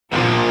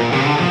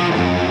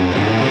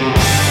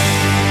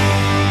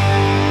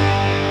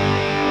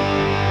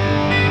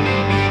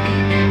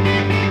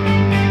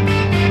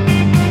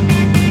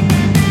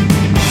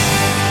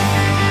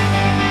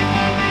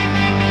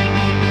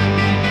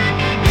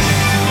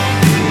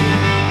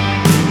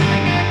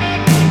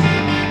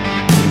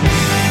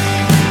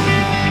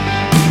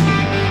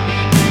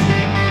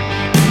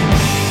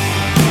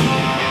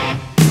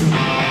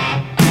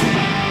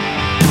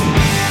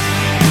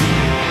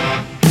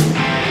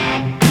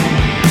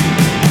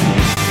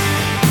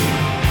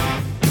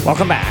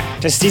Welcome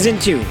back to Season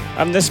 2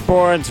 of the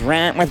Sports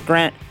Rant with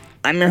Grant.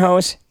 I'm your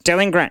host,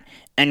 Dylan Grant,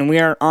 and we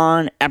are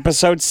on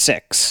Episode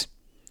 6.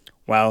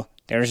 Well,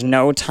 there's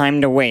no time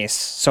to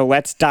waste, so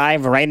let's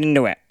dive right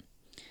into it.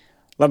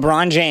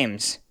 LeBron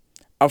James,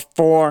 a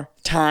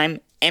 4-time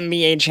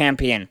NBA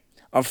champion,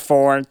 a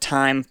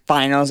 4-time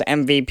Finals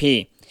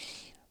MVP,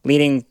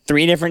 leading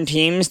 3 different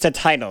teams to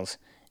titles,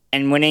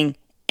 and winning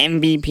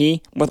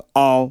MVP with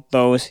all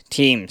those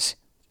teams.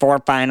 4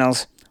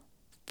 finals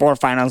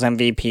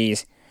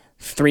MVPs,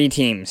 3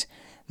 teams.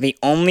 The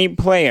only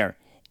player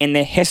in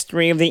the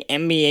history of the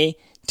NBA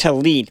to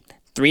lead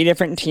 3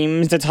 different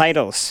teams to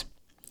titles.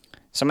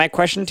 So my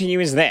question to you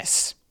is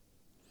this.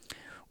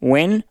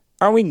 When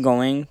are we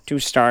going to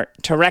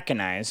start to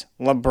recognize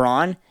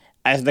LeBron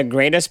as the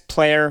greatest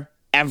player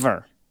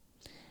ever?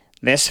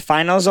 This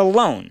finals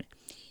alone,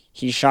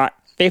 he shot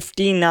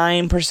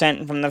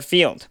 59% from the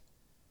field.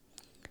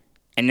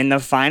 And in the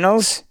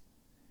finals,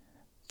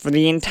 for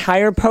the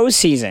entire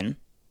postseason,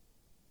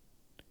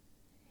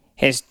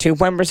 his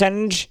 2-point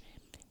percentage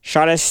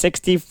shot a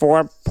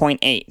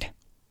 64.8.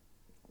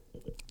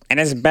 And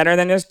is better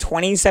than his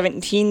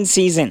 2017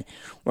 season,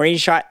 where he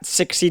shot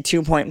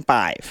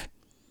 62.5.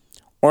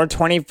 Or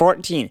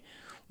 2014,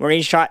 where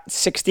he shot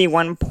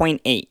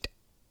 61.8.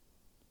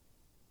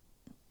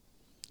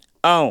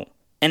 Oh,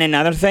 and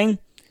another thing,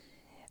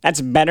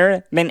 that's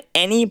better than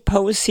any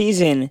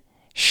postseason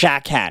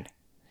Shaq had.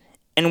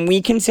 And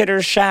we consider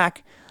Shaq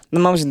the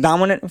most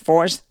dominant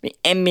force the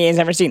NBA has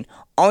ever seen.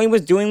 All he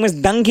was doing was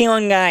dunking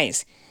on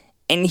guys.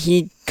 And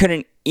he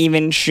couldn't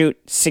even shoot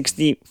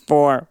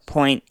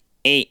 64.8.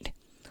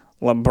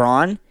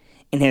 LeBron,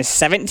 in his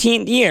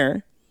 17th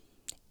year,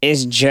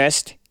 is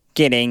just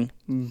getting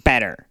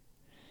better.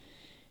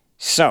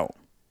 So,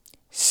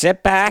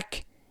 sit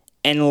back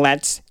and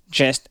let's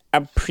just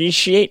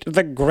appreciate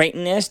the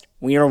greatness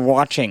we are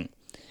watching.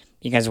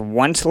 Because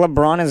once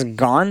LeBron is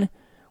gone,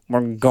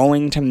 we're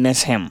going to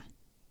miss him.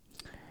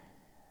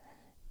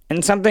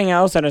 And something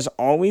else that is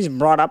always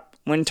brought up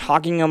when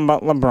talking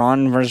about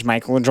LeBron versus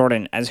Michael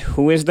Jordan as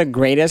who is the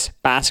greatest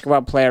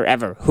basketball player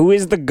ever? Who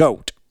is the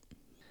GOAT?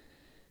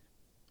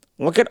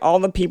 Look at all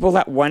the people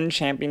that won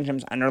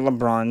championships under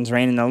LeBron's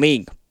reign in the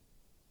league.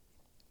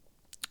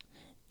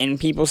 And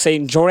people say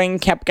Jordan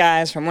kept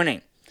guys from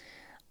winning.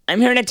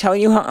 I'm here to tell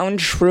you how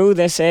untrue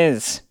this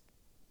is.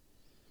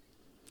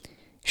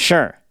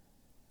 Sure,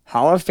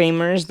 Hall of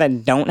Famers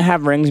that don't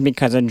have rings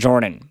because of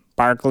Jordan.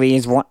 Barkley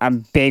is a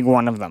big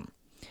one of them.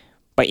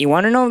 But you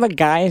want to know the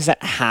guys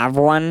that have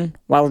won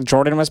while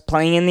Jordan was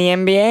playing in the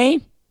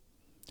NBA?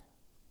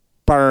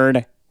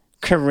 Bird,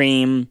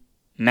 Kareem,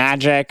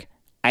 Magic,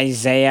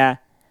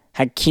 Isaiah,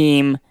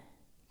 Hakeem,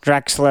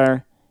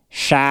 Drexler,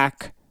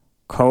 Shaq,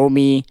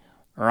 Kobe,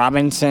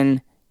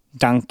 Robinson,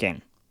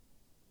 Duncan.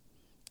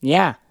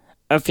 Yeah,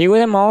 a few of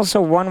them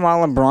also won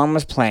while LeBron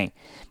was playing.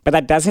 But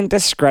that doesn't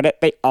discredit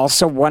they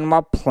also won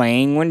while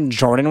playing when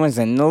Jordan was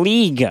in the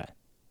league.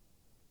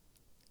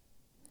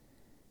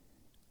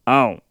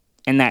 Oh,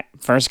 and that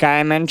first guy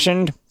I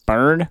mentioned,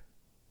 Bird,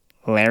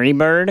 Larry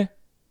Bird.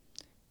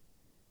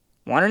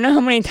 Want to know how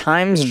many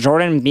times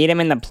Jordan beat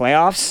him in the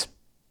playoffs?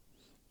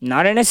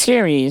 Not in a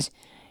series,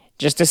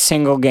 just a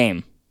single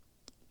game.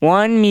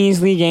 1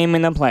 measly game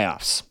in the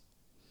playoffs.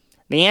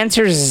 The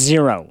answer is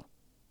 0.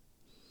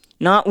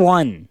 Not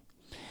 1.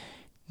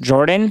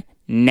 Jordan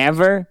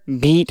never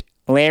beat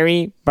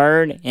Larry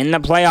Bird in the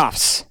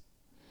playoffs.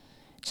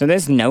 So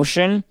this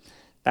notion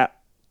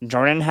that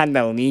Jordan had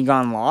the league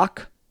on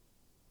lock,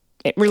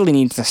 it really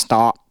needs to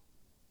stop.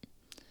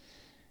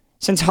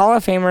 Since Hall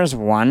of Famers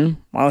won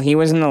while he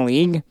was in the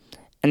league,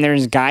 and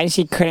there's guys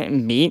he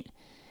couldn't beat,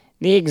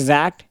 the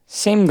exact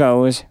same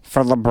goes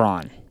for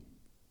LeBron.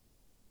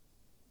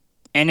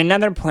 And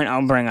another point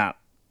I'll bring up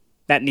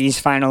that these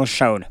finals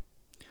showed.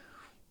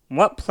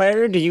 What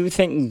player do you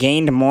think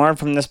gained more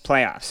from this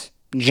playoffs?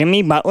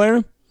 Jimmy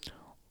Butler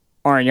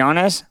or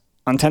Giannis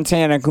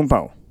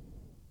Antetokounmpo?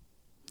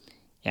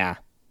 Yeah,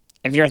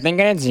 if you're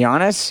thinking it's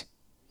Giannis,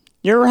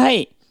 you're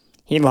right.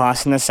 He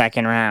lost in the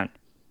second round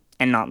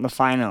and not the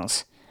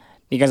finals.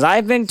 Because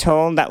I've been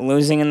told that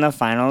losing in the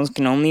finals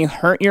can only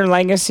hurt your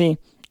legacy,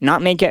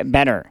 not make it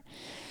better.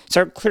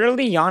 So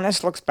clearly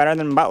Giannis looks better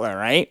than Butler,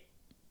 right?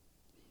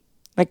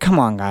 Like, come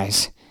on,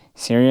 guys.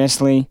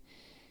 Seriously?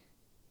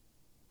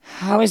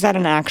 How is that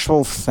an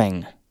actual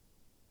thing?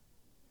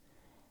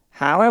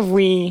 How have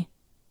we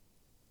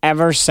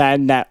ever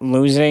said that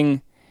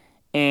losing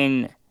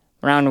in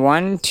round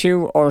 1,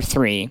 2, or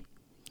 3,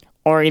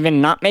 or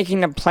even not making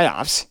the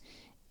playoffs,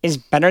 is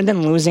better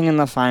than losing in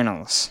the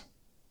finals?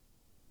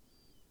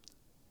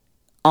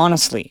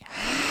 Honestly,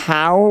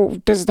 how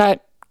does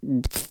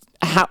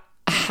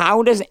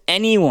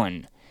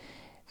anyone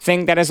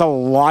think that is a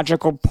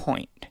logical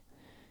point?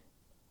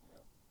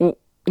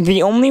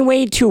 The only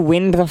way to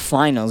win the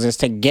finals is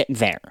to get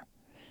there.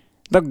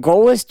 The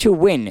goal is to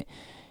win.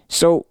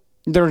 So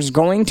there's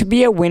going to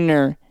be a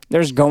winner,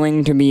 there's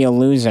going to be a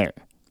loser.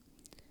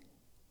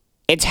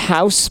 It's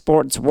how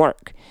sports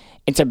work.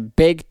 It's a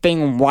big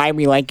thing why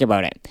we like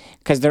about it.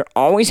 Because there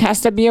always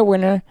has to be a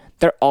winner,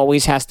 there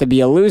always has to be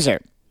a loser.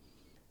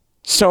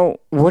 So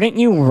wouldn't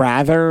you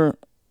rather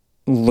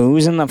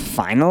lose in the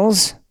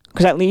finals?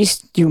 Because at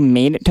least you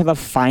made it to the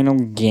final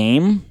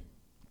game.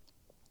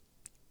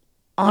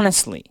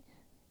 Honestly,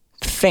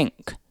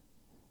 think.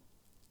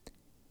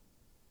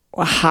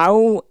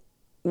 How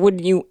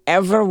would you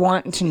ever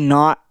want to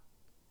not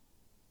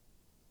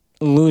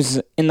lose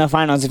in the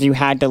finals if you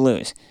had to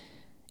lose?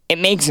 It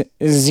makes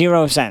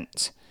zero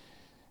sense.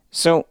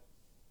 So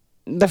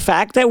the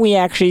fact that we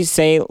actually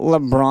say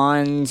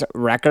LeBron's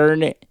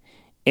record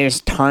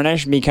is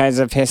tarnished because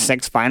of his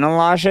 6 final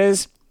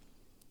losses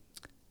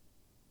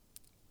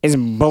is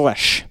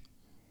bullish.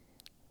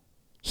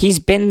 He's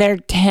been there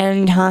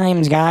 10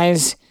 times,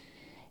 guys.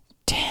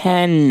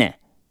 10.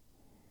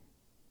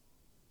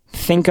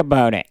 Think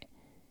about it.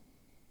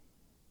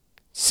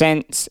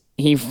 Since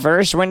he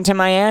first went to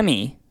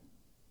Miami,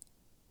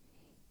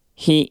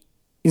 he's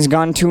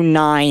gone to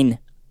 9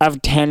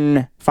 of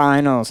 10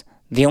 finals.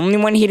 The only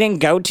one he didn't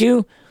go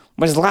to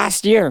was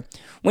last year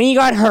when he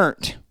got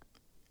hurt.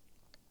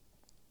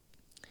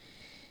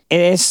 It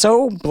is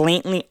so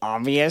blatantly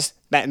obvious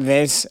that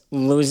this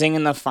losing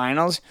in the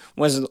finals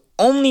was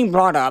only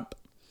brought up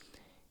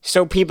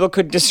so people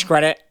could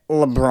discredit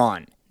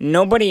LeBron.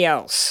 Nobody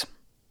else.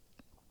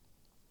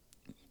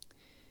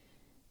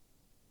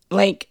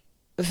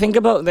 Think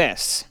about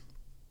this.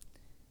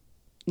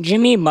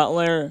 Jimmy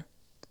Butler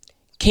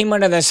came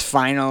out of this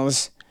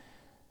finals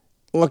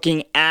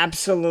looking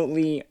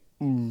absolutely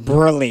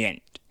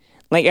brilliant.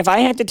 If I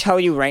had to tell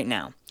you right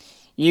now,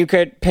 you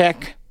could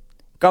pick,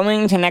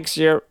 going to next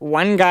year,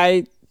 one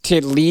guy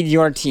to lead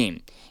your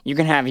team. You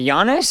can have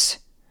Giannis,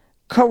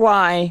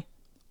 Kawhi,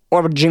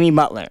 or Jimmy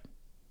Butler.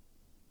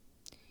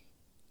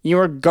 You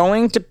are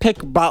going to pick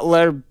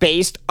Butler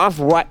based off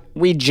what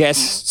we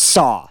just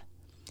saw.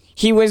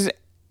 He was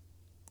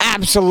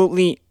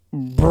absolutely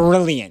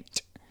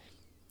brilliant.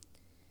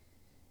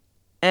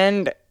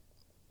 And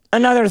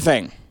another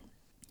thing.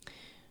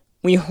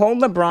 We hold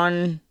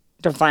LeBron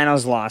to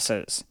finals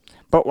losses.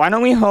 But why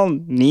don't we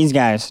hold these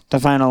guys to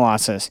final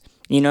losses?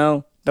 You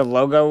know, the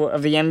logo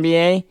of the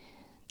NBA?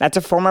 That's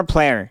a former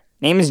player.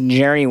 Name is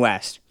Jerry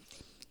West.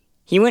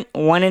 He went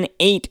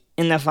 1-8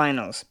 in the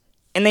finals.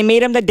 And they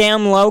made him the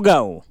damn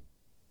logo.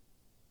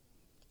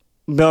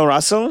 Bill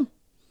Russell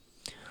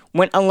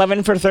went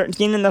 11 for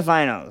 13 in the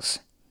finals.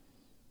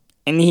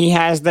 And he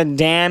has the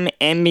damn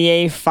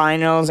NBA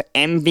Finals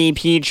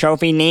MVP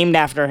trophy named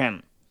after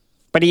him.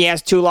 But he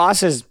has 2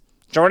 losses.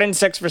 Jordan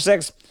 6 for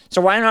 6.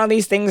 So why aren't all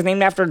these things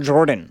named after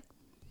Jordan?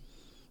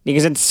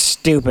 Because it's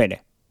stupid.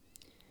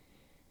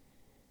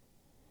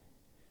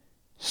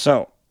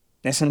 So,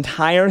 this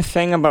entire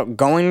thing about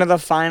going to the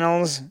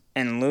finals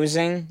and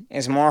losing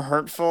is more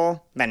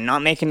hurtful than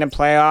not making the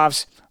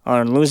playoffs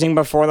or losing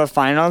before the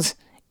finals.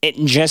 It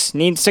just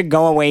needs to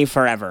go away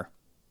forever.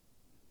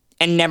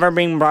 And never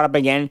being brought up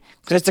again,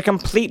 because it's a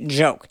complete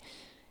joke.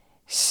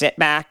 Sit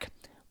back,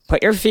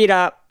 put your feet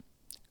up,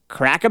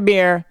 crack a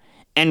beer,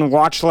 and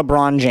watch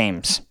LeBron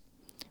James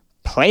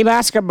play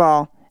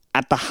basketball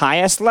at the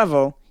highest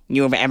level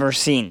you have ever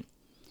seen.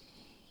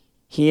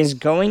 He is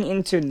going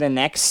into the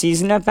next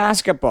season of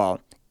basketball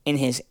in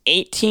his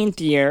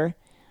 18th year,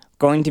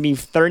 going to be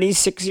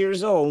 36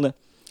 years old,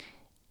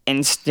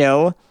 and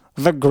still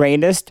the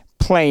greatest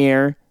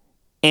player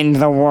in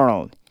the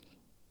world.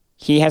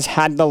 He has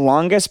had the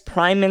longest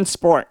prime in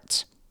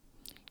sports.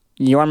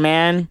 Your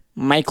man,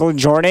 Michael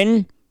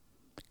Jordan,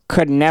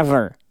 could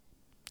never.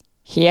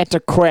 He had to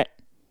quit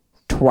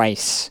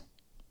twice.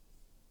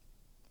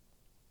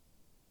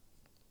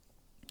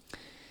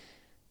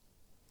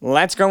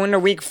 Let's go into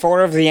week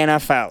 4 of the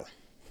NFL.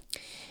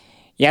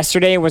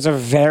 Yesterday was a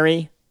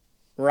very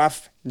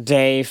rough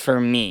day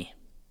for me.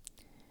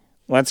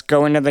 Let's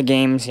go into the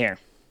games here.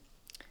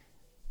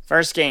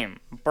 First game,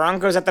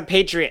 Broncos at the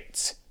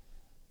Patriots.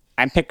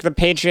 I picked the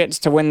Patriots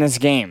to win this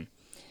game.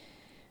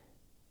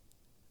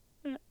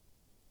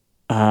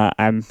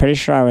 I'm pretty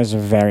sure I was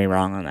very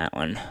wrong on that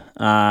one.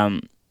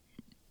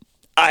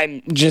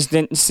 I just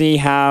didn't see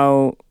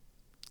how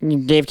you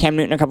gave Cam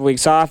Newton a couple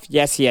weeks off.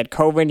 Yes, he had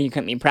COVID. He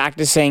couldn't be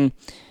practicing,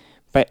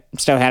 but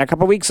still had a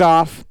couple weeks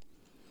off.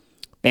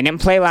 They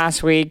didn't play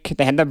last week.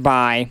 They had to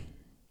bye.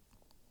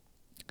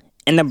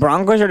 And the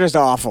Broncos are just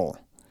awful.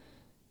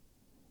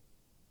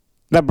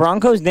 The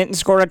Broncos didn't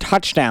score a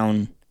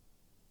touchdown,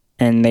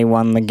 and they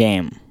won the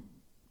game.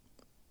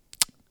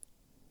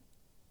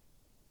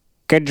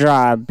 Good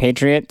job,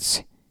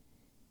 Patriots.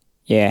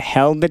 You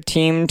held the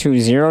team to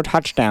 0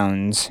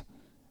 touchdowns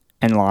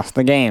and lost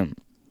the game.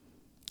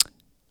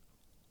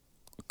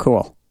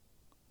 Cool.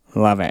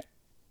 Love it.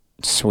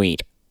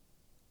 Sweet.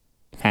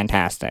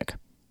 Fantastic.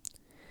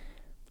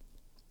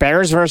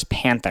 Bears versus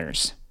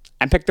Panthers.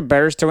 I picked the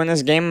Bears to win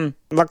this game.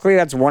 Luckily,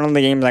 that's one of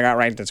the games I got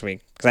right this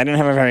week, because I didn't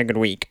have a very good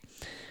week.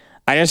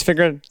 I just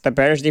figured the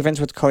Bears defense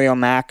with Khalil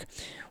Mack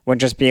would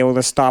just be able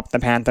to stop the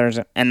Panthers,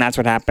 and that's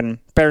what happened.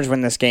 Bears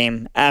win this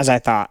game, as I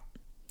thought.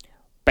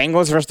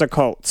 Bengals versus the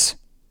Colts.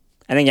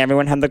 I think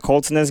everyone had the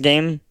Colts in this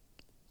game.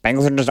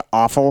 Bengals are just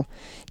awful.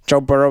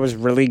 Joe Burrow is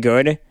really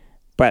good,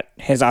 but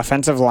his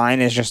offensive line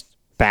is just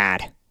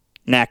bad.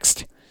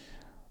 Next.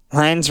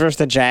 Lions versus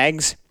the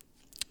Jags.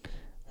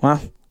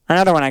 Well,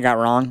 another one I got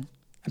wrong.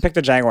 I picked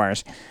the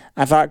Jaguars.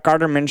 I thought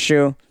Gardner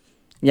Minshew,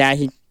 yeah,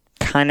 he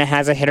kind of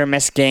has a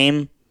hit-or-miss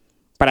game,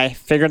 but I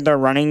figured the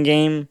running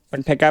game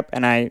would pick up,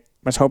 and I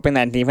was hoping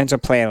that defense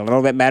would play a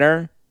little bit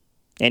better.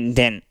 It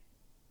didn't.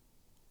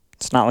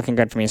 It's not looking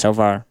good for me so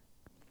far.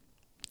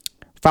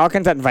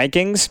 Falcons at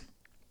Vikings.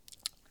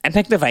 I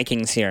picked the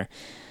Vikings here.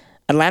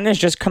 Atlanta's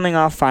just coming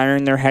off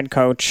firing their head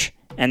coach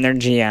and their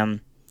GM.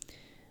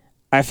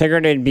 I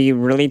figured it'd be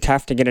really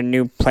tough to get a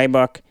new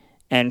playbook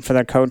and for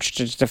the coach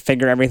just to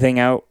figure everything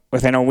out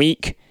within a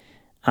week.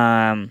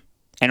 And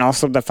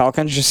also the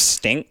Falcons just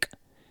stink.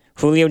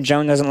 Julio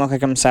Jones doesn't look like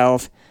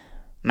himself.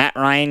 Matt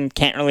Ryan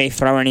can't really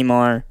throw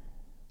anymore.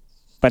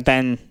 But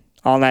then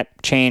all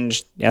that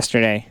changed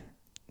yesterday.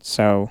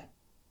 So,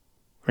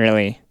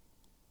 really,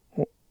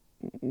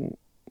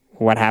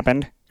 what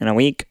happened in a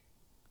week?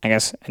 I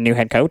guess a new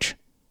head coach?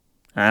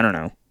 I don't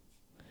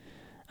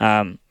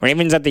know.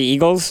 Ravens at the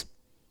Eagles.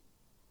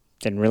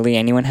 Did really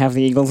anyone have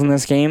the Eagles in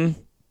this game?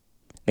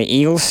 The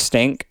Eagles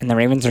stink, and the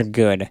Ravens are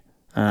good.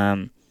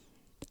 I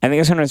think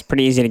this one was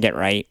pretty easy to get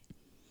right.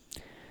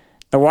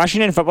 The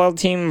Washington football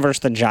team versus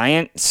the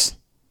Giants.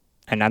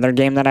 Another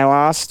game that I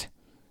lost.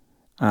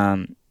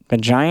 The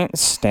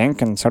Giants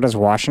stink, and so does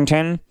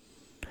Washington.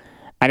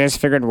 I just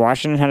figured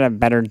Washington had a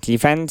better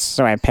defense,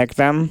 so I picked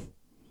them.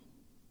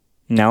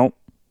 Nope.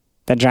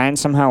 The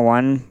Giants somehow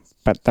won,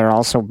 but they're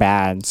also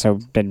bad. So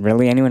did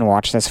really anyone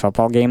watch this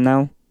football game,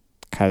 though?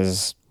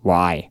 Because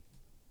why?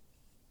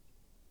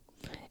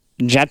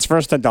 Jets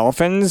versus the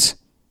Dolphins.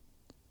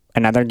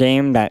 Another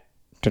game that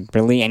did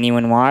really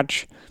anyone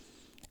watch?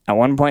 At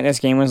one point, this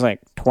game was like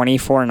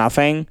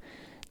 24-0.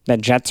 The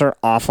Jets are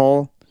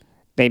awful.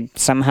 They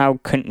somehow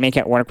couldn't make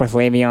it work with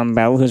Le'Veon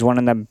Bell, who's one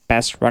of the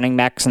best running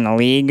backs in the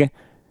league.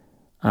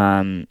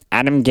 Adam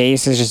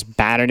Gase is just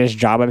bad at his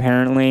job,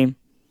 apparently.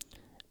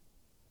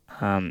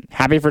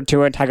 Happy for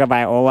Tua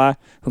Tagovailoa,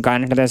 who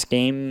got into this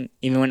game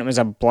even when it was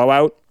a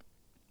blowout.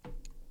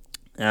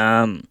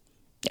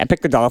 I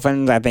picked the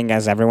Dolphins, I think,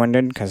 as everyone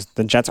did, because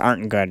the Jets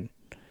aren't good.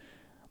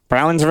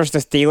 Browns versus the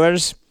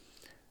Steelers.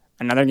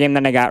 Another game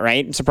that I got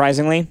right,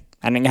 surprisingly.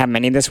 I didn't have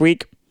many this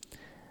week.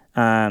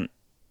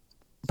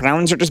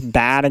 Browns are just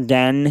bad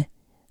again.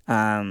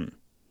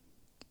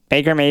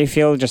 Baker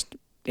Mayfield just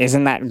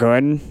isn't that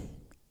good.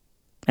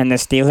 And the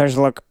Steelers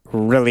look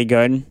really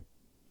good.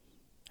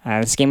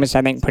 This game was,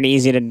 I think, pretty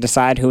easy to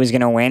decide who was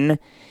going to win,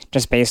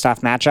 just based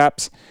off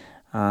matchups.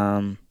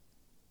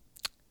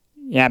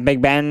 Yeah,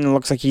 Big Ben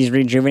looks like he's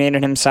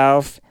rejuvenated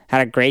himself.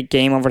 Had a great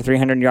game, over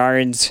 300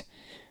 yards.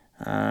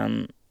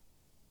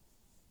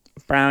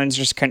 Browns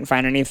just couldn't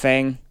find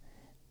anything.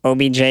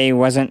 OBJ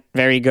wasn't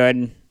very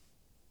good.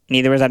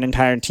 Neither was that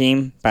entire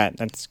team, but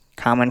that's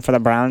common for the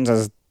Browns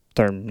as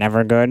they're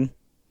never good.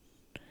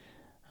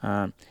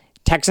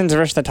 Texans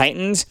versus the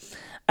Titans.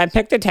 I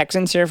picked the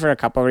Texans here for a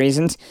couple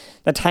reasons.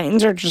 The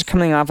Titans are just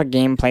coming off a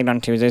game played on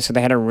Tuesday, so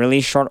they had a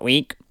really short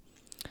week.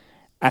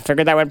 I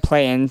figured that would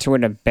play into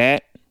it a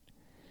bit.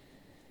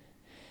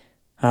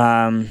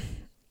 But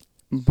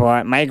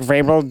Mike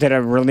Vrabel did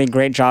a really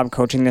great job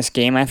coaching this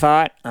game, I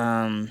thought.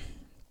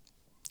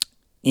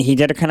 He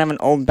did a kind of an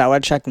old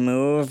Belichick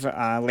move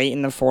late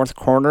in the fourth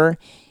quarter.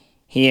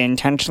 He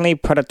intentionally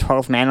put a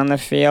 12th man on the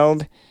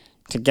field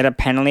to get a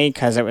penalty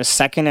because it was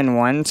 2nd and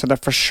 1, so they're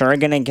for sure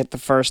going to get the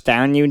first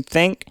down, you'd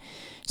think.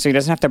 So he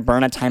doesn't have to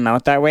burn a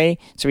timeout that way.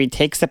 So he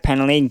takes the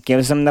penalty,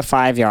 gives them the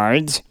 5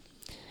 yards,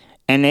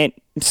 and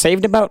it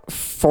saved about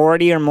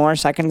 40 or more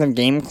seconds of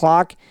game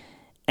clock,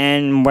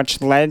 and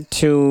which led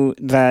to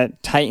the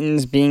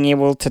Titans being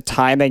able to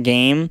tie the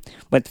game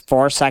with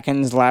 4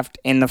 seconds left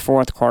in the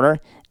fourth quarter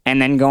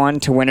and then go on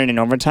to win it in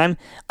overtime.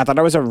 I thought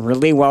it was a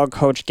really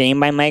well-coached game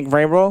by Mike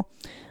Vrabel.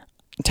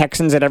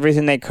 Texans did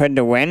everything they could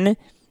to win.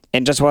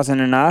 It just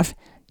wasn't enough.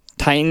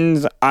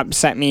 Titans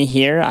upset me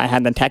here. I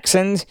had the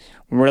Texans.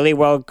 Really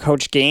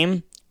well-coached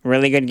game.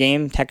 Really good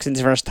game. Texans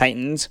versus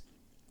Titans.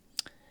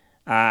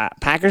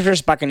 Packers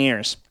versus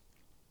Buccaneers.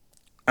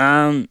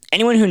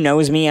 Anyone who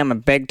knows me, I'm a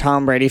big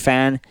Tom Brady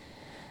fan.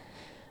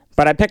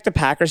 But I picked the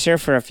Packers here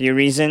for a few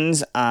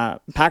reasons.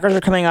 Packers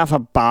are coming off a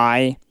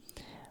bye.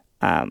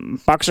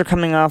 Bucs are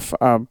coming off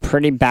a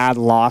pretty bad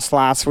loss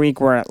last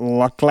week where it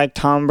looked like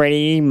Tom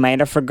Brady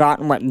might have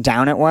forgotten what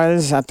down it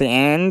was at the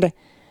end.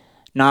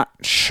 Not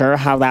sure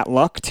how that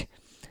looked.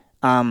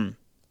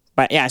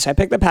 But yeah, so I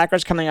picked the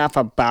Packers coming off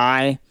a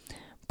bye.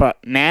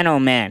 But man, oh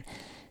man,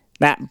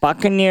 that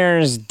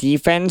Buccaneers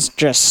defense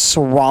just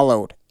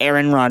swallowed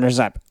Aaron Rodgers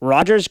up.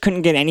 Rodgers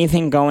couldn't get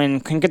anything going,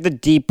 couldn't get the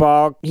deep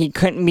ball. He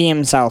couldn't be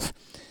himself.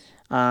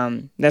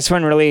 This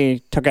one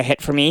really took a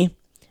hit for me.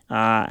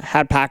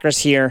 Had Packers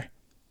here.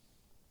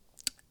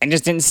 I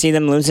just didn't see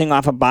them losing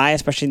off a bye,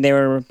 especially they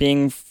were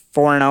being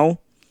 4-0.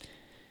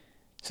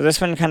 So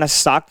this one kind of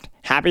sucked.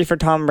 Happy for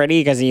Tom Brady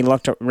because he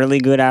looked really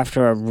good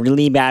after a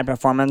really bad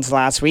performance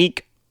last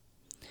week.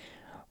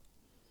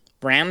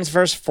 Rams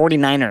versus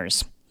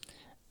 49ers.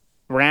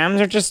 Rams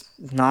are just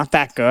not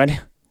that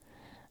good.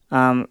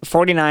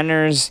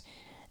 49ers,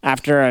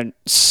 after a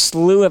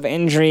slew of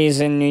injuries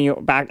in New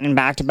York,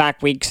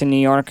 back-to-back weeks in New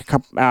York,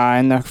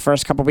 in the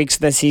first couple weeks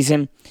of the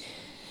season.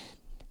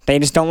 They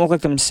just don't look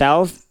like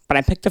themselves. But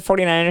I picked the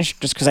 49ers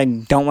just because I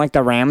don't like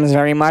the Rams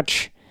very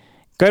much.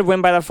 Good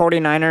win by the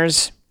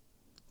 49ers,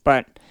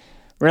 but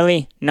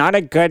really not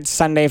a good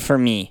Sunday for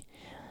me.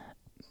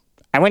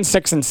 I went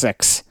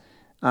 6-6.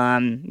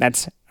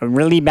 That's a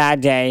really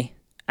bad day.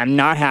 I'm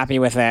not happy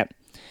with it.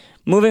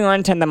 Moving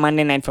on to the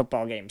Monday Night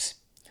Football games.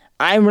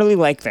 I really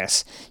like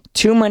this.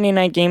 2 Monday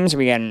night games.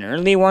 We got an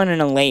early one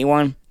and a late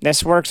one.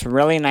 This works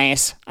really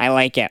nice. I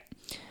like it.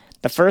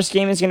 The first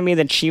game is going to be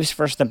the Chiefs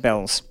versus the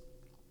Bills.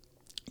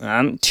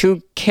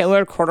 2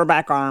 killer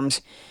quarterback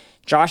arms.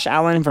 Josh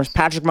Allen versus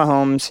Patrick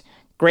Mahomes.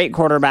 Great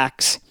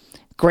quarterbacks.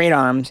 Great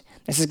arms.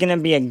 This is going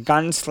to be a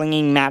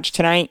gunslinging match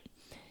tonight.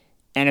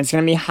 And it's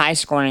going to be high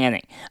scoring, I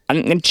think. I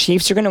think the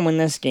Chiefs are going to win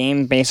this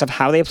game based on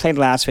how they played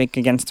last week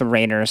against the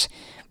Raiders.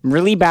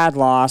 Really bad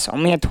loss.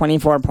 Only had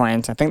 24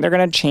 points. I think they're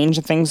going to change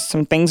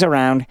some things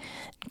around.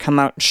 Come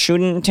out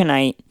shooting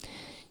tonight.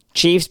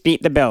 Chiefs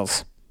beat the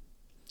Bills.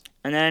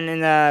 And then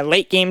in the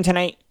late game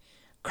tonight,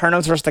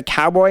 Cardinals versus the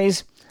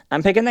Cowboys.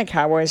 I'm picking the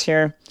Cowboys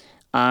here.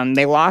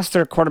 They lost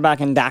their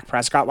quarterback in Dak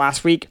Prescott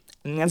last week.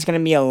 I think that's going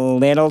to be a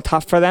little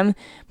tough for them.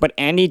 But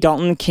Andy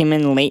Dalton came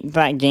in late in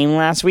that game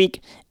last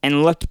week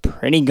and looked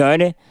pretty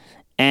good.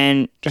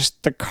 And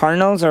just the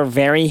Cardinals are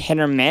very hit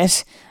or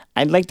miss.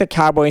 I'd like the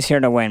Cowboys here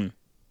to win.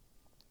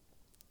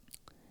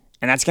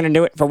 And that's going to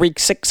do it for Week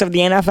 6 of the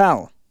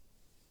NFL.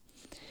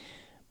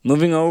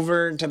 Moving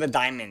over to the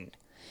Diamond.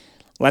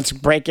 Let's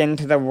break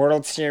into the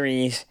World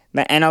Series,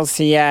 the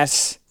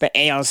NLCS, the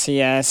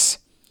ALCS.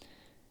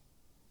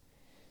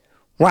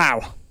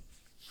 Wow.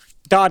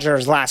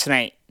 Dodgers last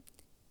night.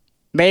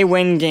 They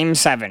win Game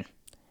 7.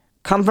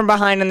 Come from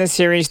behind in the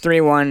series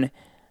 3-1.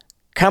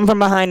 Come from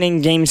behind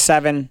in Game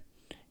 7.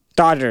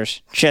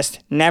 Dodgers just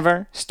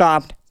never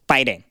stopped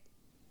fighting.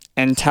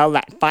 Until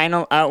that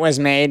final out was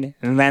made,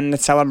 then the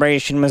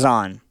celebration was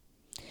on.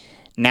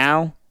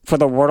 Now, for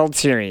the World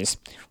Series,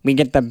 we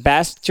get the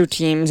best 2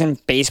 teams in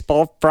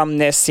baseball from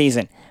this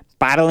season,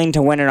 battling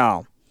to win it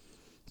all.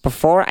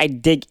 Before I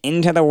dig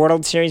into the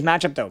World Series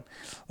matchup, though,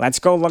 let's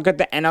go look at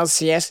the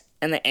NLCS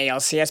and the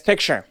ALCS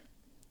picture.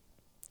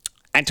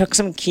 I took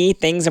some key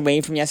things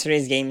away from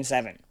yesterday's Game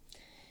 7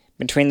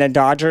 between the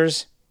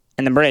Dodgers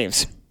and the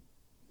Braves.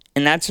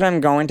 And that's what I'm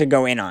going to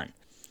go in on.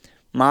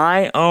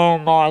 Oh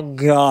my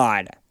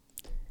God.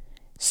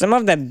 Some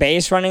of the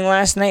base running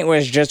last night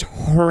was just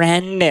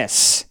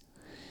horrendous.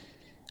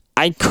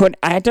 I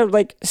had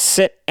to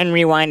sit and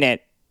rewind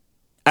it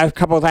a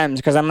couple times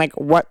because I'm like,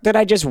 what did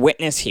I just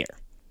witness here?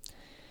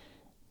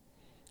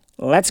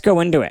 Let's go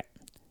into it.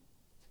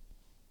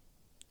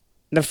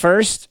 The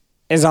first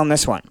is on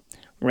this one.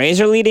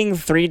 Rays are leading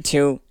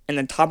 3-2 in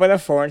the top of the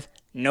 4th.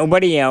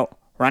 Nobody out.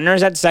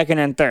 Runners at 2nd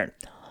and 3rd.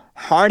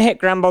 Hard hit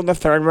ground ball, the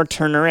third where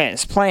Turner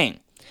is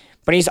playing.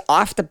 But he's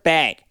off the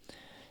bag.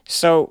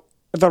 So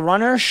the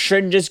runner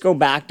should just go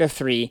back to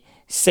 3.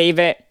 Save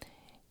it.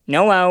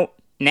 No out.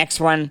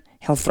 Next one.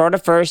 He'll throw to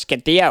first.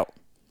 Get the out.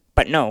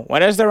 But no. What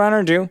does the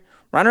runner do?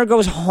 Runner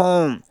goes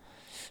home.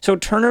 So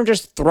Turner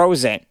just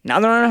throws it. Now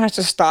the runner has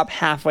to stop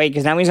halfway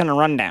because now he's on a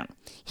rundown.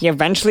 He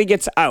eventually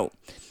gets out.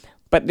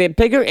 But the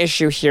bigger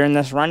issue here in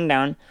this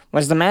rundown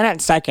was the man at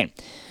 2nd.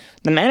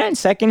 The man at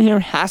 2nd here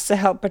has to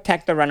help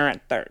protect the runner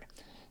at 3rd.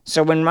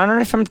 So when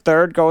runner from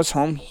 3rd goes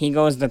home, he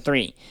goes to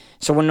 3.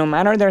 So when no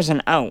matter there's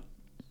an out,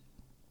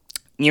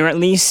 you're at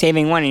least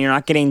saving one and you're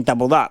not getting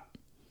doubled up.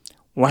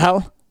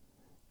 Well,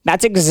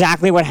 that's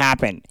exactly what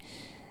happened.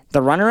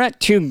 The runner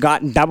at 2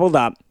 got doubled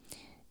up,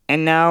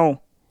 and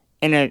now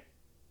in a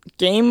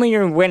game where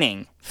you're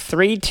winning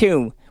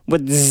 3-2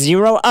 with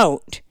 0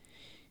 out,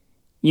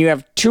 you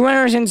have 2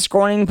 runners in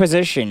scoring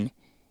position.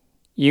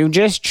 You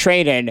just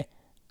traded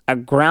a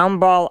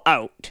ground ball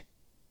out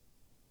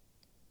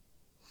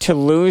to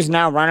lose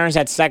now runners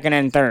at 2nd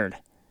and 3rd.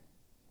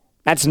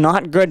 That's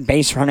not good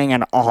base running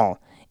at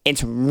all.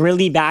 It's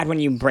really bad when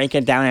you break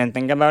it down and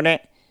think about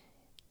it.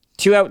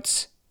 2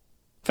 outs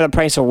for the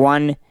price of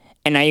 1,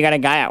 and now you got a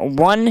guy at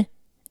 1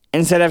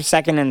 instead of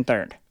 2nd and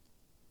 3rd.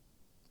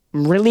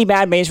 Really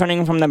bad base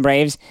running from the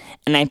Braves,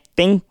 and I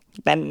think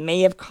that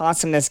may have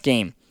cost them this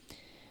game.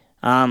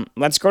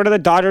 Let's go to the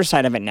Dodgers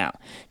side of it now.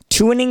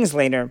 2 innings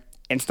later,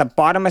 it's the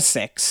bottom of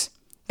 6.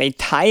 They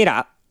tie it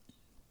up.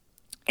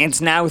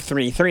 It's now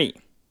 3-3.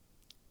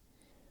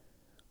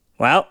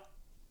 Well,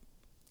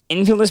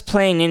 infield is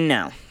playing in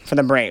now for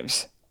the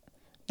Braves.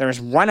 There's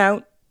 1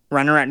 out,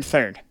 runner at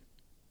 3rd.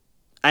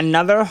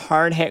 Another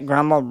hard hit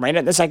ground ball right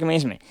at the second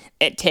baseman.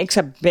 It takes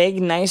a big,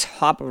 nice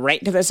hop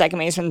right to the second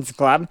baseman's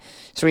glove,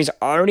 so he's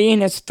already in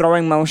his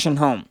throwing motion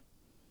home.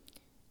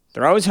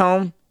 Throws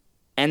home,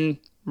 and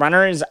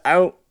runner is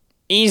out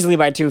easily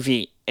by 2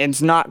 feet.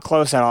 It's not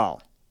close at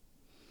all.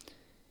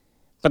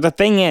 But the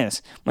thing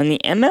is, when the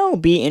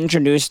MLB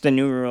introduced the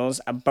new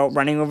rules about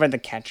running over the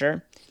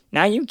catcher,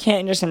 now you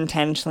can't just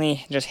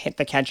intentionally just hit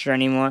the catcher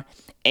anymore.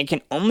 It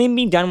can only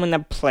be done when the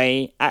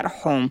play at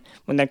home,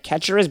 when the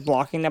catcher is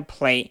blocking the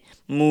plate,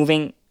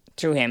 moving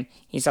to him,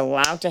 he's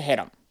allowed to hit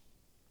him.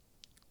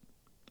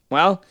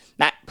 Well,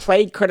 that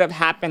play could have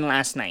happened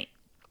last night.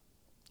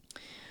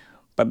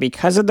 But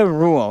because of the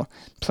rule,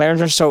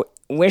 players are so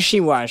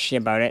wishy-washy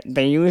about it,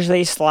 they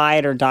usually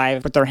slide or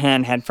dive with their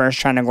hand head first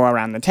trying to go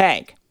around the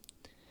tag.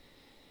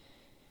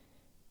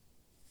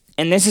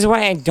 And this is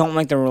why I don't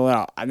like the rule at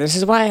all. This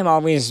is why I'm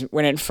always,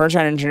 when it first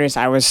got introduced,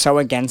 I was so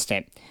against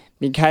it.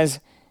 Because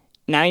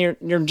now you're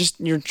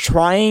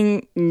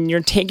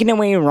taking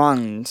away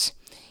runs.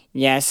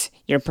 Yes,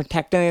 you're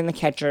protecting the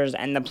catchers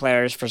and the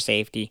players for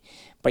safety,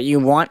 but you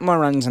want more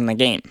runs in the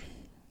game.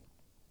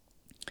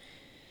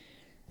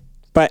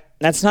 But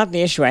that's not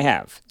the issue I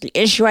have. The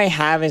issue I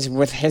have is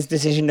with his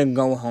decision to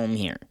go home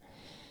here.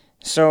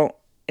 So,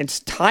 it's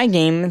tie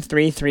game,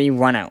 3-3,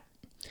 1 out.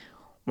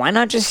 Why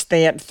not just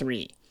stay at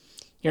 3?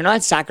 You're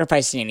not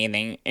sacrificing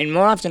anything. And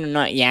more often than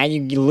not, yeah,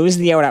 you lose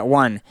the out at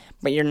 1.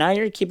 But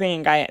you're keeping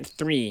a guy at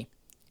 3.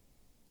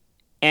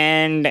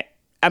 And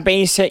a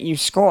base hit, you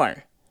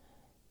score.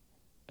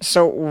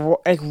 So,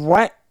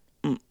 what?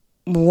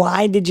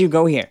 Why did you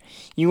go here?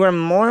 You are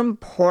more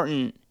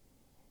important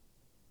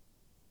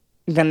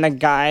than the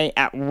guy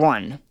at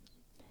 1.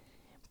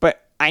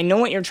 But I know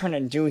what you're trying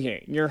to do here.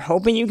 You're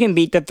hoping you can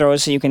beat the throw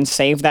so you can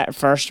save that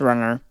first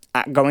runner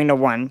at going to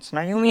 1. So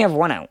now you only have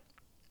 1 out.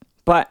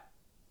 But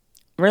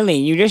really,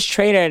 you just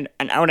traded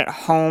an out at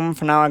home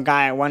for now a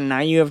guy at 1. Now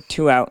you have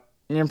 2 out.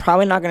 And you're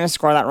probably not going to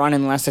score that run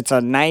unless it's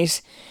a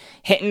nice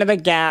hit into the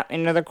gap,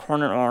 into the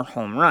corner, or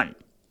home run.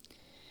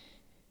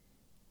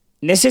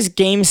 This is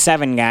Game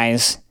 7,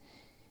 guys.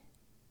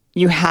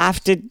 You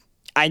have to...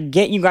 I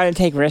get you got to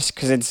take risks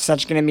because it's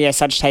going to be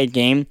such tight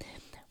game.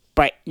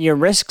 But your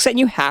risks that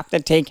you have to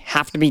take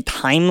have to be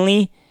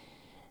timely,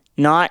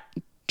 not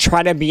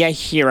try to be a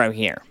hero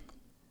here.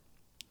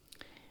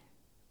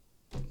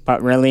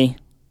 But really,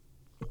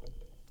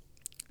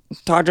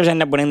 Dodgers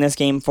end up winning this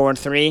game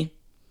 4-3.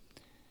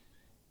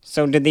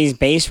 So did these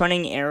base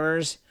running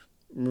errors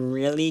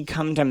really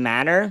come to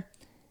matter?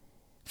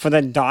 For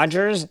the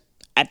Dodgers,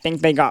 I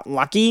think they got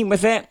lucky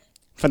with it.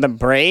 For the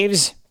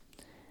Braves,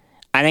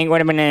 I think it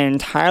would have been an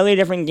entirely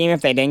different game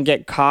if they didn't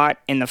get caught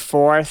in the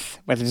 4th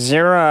with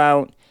 0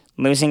 out,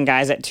 losing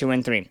guys at 2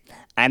 and 3.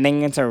 I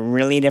think it's a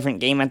really different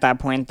game at that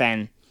point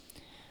then.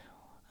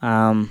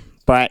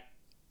 But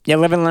you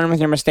live and learn with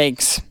your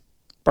mistakes.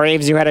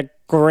 Braves, you had a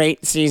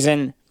great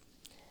season.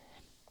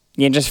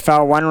 You just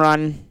fell 1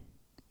 run,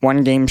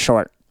 1 game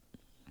short.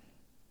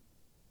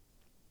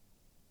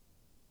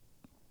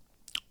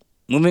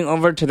 Moving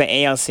over to the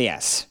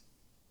ALCS.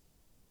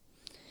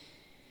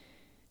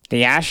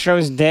 The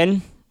Astros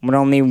did what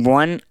only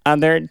one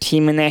other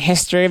team in the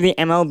history of the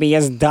MLB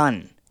has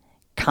done.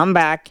 Come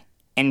back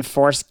and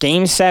force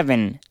Game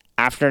 7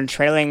 after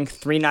trailing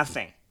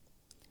 3-0.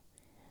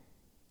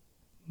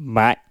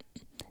 But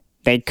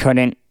they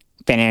couldn't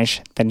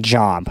finish the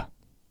job.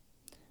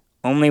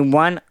 Only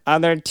one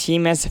other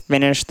team has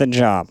finished the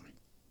job.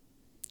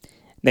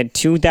 The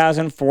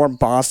 2004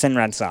 Boston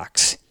Red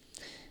Sox.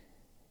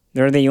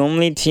 They're the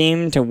only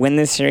team to win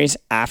this series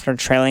after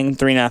trailing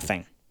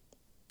 3-0.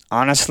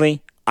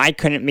 Honestly, I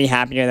couldn't be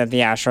happier that the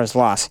Astros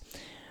lost.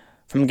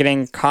 From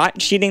getting caught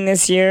cheating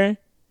this year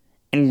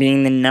and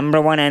being the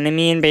number 1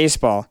 enemy in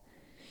baseball,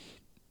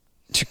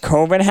 to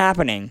COVID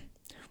happening,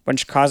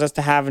 which caused us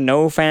to have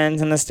no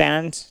fans in the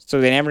stands, so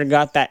they never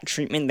got that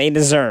treatment they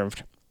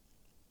deserved.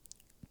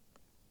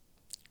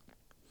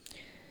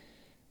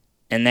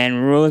 And then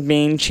rules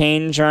being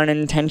changed on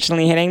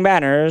intentionally hitting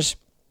batters,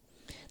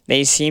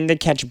 they seem to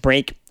catch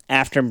break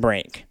after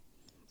break.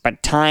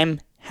 But time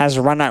has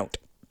run out.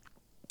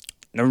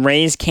 The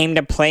Rays came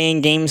to play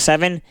in Game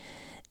 7,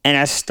 and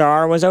a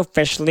star was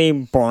officially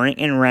born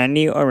in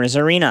Randy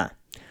Arozarena.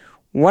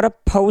 What a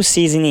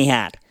postseason he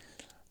had.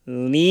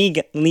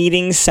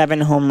 League-leading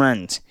 7 home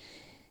runs,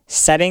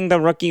 setting the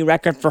rookie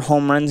record for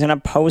home runs in a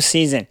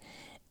postseason.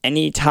 And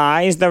he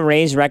ties the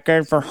Rays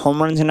record for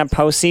home runs in a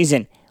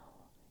postseason.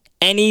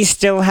 And he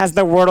still has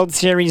the World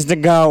Series to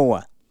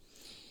go.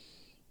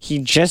 He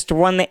just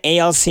won the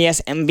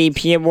ALCS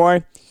MVP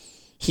award.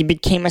 He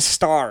became a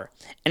star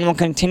and will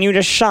continue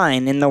to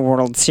shine in the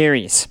World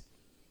Series.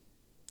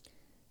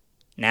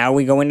 Now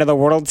we go into the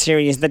World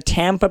Series. The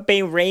Tampa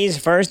Bay Rays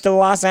versus the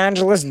Los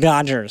Angeles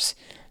Dodgers.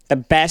 The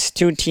best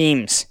 2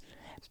 teams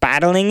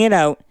battling it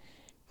out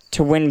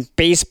to win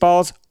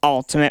baseball's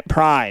ultimate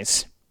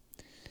prize.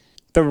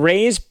 The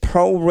Rays'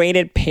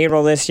 pro-rated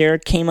payroll this year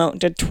came out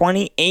to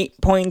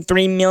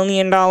 $28.3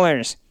 million.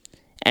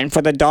 And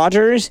for the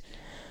Dodgers,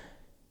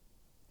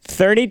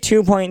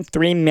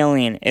 $32.3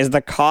 million is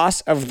the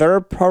cost of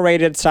their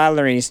prorated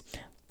salaries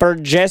for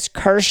just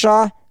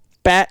Kershaw,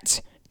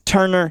 Betts,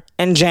 Turner,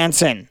 and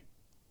Jansen.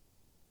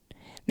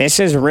 This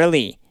is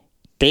really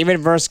David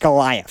versus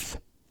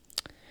Goliath.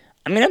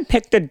 I'm going to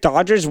pick the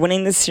Dodgers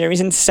winning this series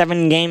in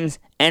 7 games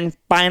and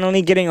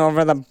finally getting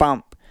over the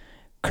bump.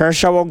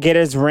 Kershaw will get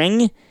his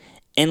ring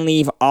and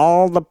leave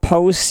all the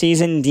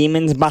postseason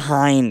demons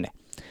behind.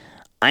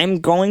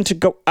 I'm going to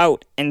go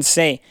out and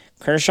say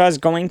Kershaw is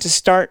going to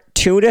start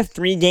 2 to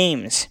 3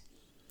 games.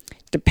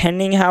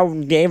 depending how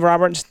Dave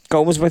Roberts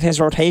goes with his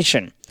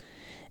rotation.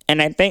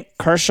 And I think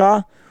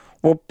Kershaw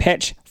will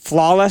pitch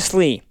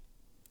flawlessly.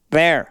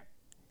 There.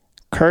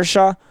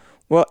 Kershaw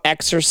will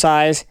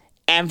exercise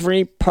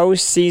every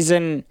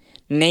postseason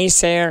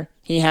naysayer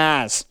he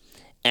has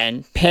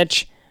and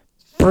pitch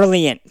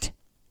brilliant.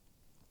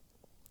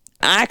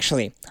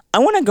 Actually, I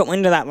want to go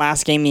into that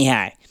last game he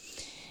had.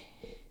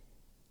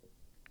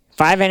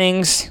 5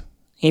 innings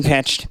he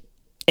pitched.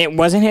 It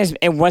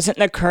wasn't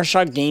the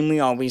Kershaw game we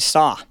always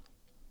saw.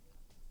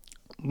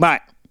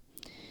 But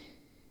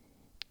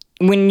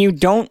when you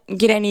don't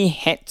get any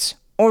hits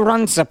or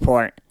run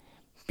support,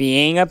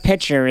 being a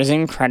pitcher is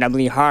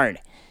incredibly hard.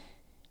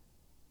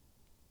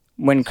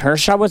 When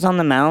Kershaw was on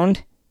the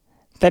mound,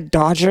 the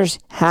Dodgers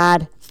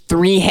had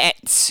 3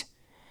 hits.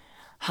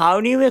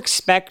 How do you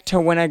expect to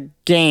win a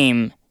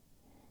game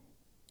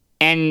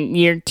and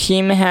your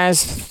team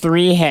has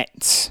 3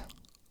 hits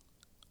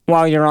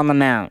while you're on the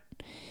mound?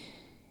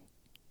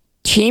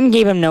 Team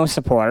gave him no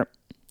support.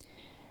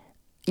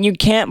 You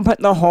can't put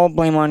the whole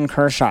blame on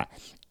Kershaw.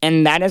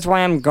 And that is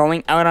why I'm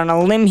going out on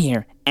a limb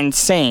here and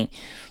saying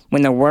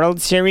when the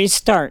World Series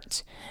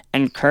starts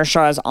and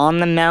Kershaw is on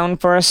the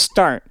mound for a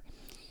start,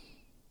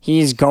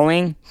 he's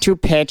going to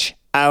pitch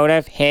out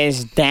of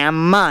his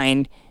damn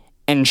mind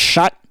and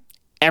shut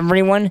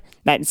everyone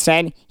that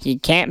said he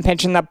can't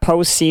pitch in the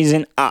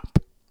postseason up.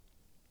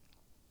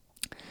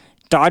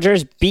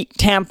 Dodgers beat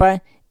Tampa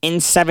in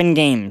 7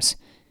 games.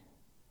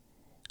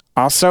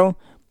 Also,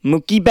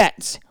 Mookie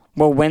Betts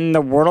will win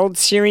the World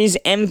Series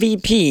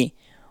MVP,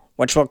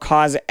 which will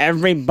cause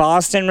every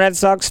Boston Red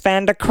Sox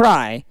fan to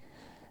cry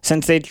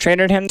since they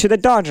traded him to the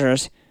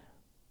Dodgers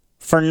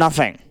for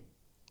nothing.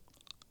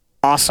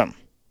 Awesome.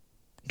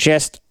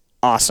 Just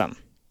awesome.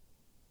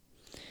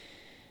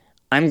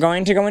 I'm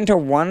going to go into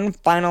one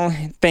final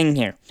thing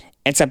here.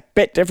 It's a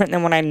bit different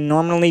than what I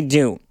normally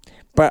do,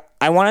 but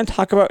I want to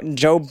talk about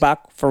Joe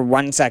Buck for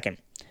 1 second.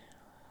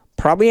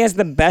 Probably has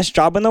the best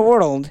job in the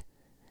world.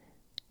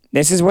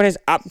 This is what his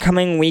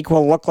upcoming week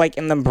will look like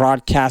in the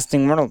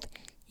broadcasting world.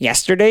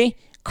 Yesterday,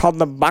 called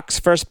the Bucks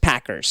vs.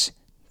 Packers.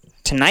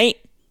 Tonight,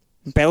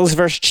 Bills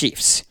vs.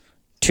 Chiefs.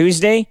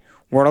 Tuesday,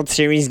 World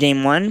Series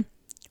Game 1.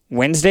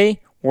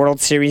 Wednesday,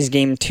 World Series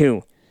Game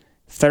 2.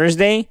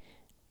 Thursday,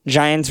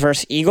 Giants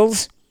vs.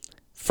 Eagles.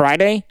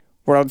 Friday,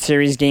 World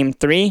Series Game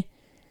 3.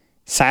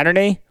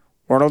 Saturday,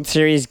 World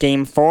Series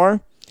Game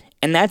 4.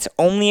 And that's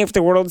only if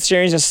the World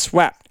Series is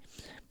swept.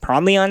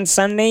 Probably on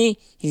Sunday,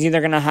 he's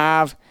either going to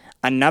have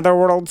another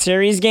World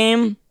Series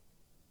game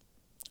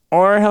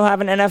or he'll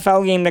have an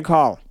NFL game to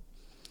call.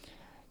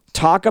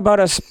 Talk about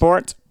a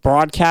sports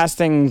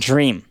broadcasting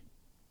dream.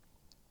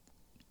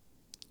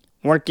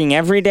 Working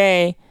every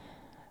day,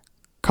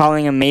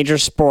 calling a major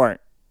sport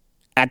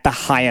at the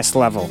highest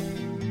level.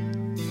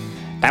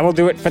 That will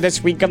do it for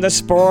this week of the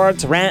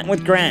Sports Rant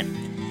with Grant.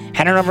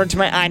 Head on over to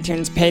my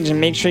iTunes page and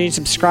make sure you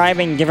subscribe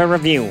and give a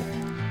review.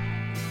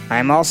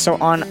 I'm also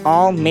on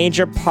all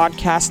major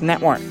podcast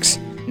networks.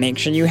 Make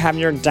sure you have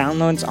your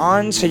downloads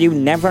on so you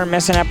never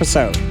miss an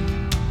episode.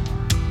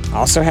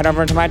 Also head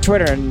over to my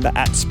Twitter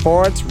at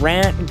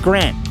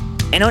SportsRantGrant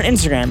and on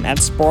Instagram at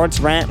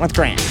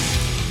SportsRantWithGrant.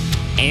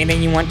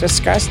 Anything you want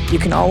discussed, you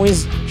can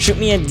always shoot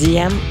me a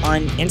DM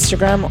on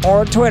Instagram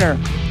or Twitter,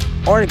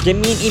 or give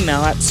me an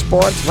email at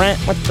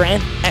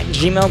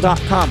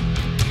sportsrantwithgrant@gmail.com.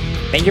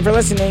 Thank you for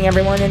listening,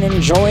 everyone, and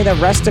enjoy the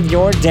rest of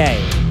your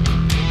day.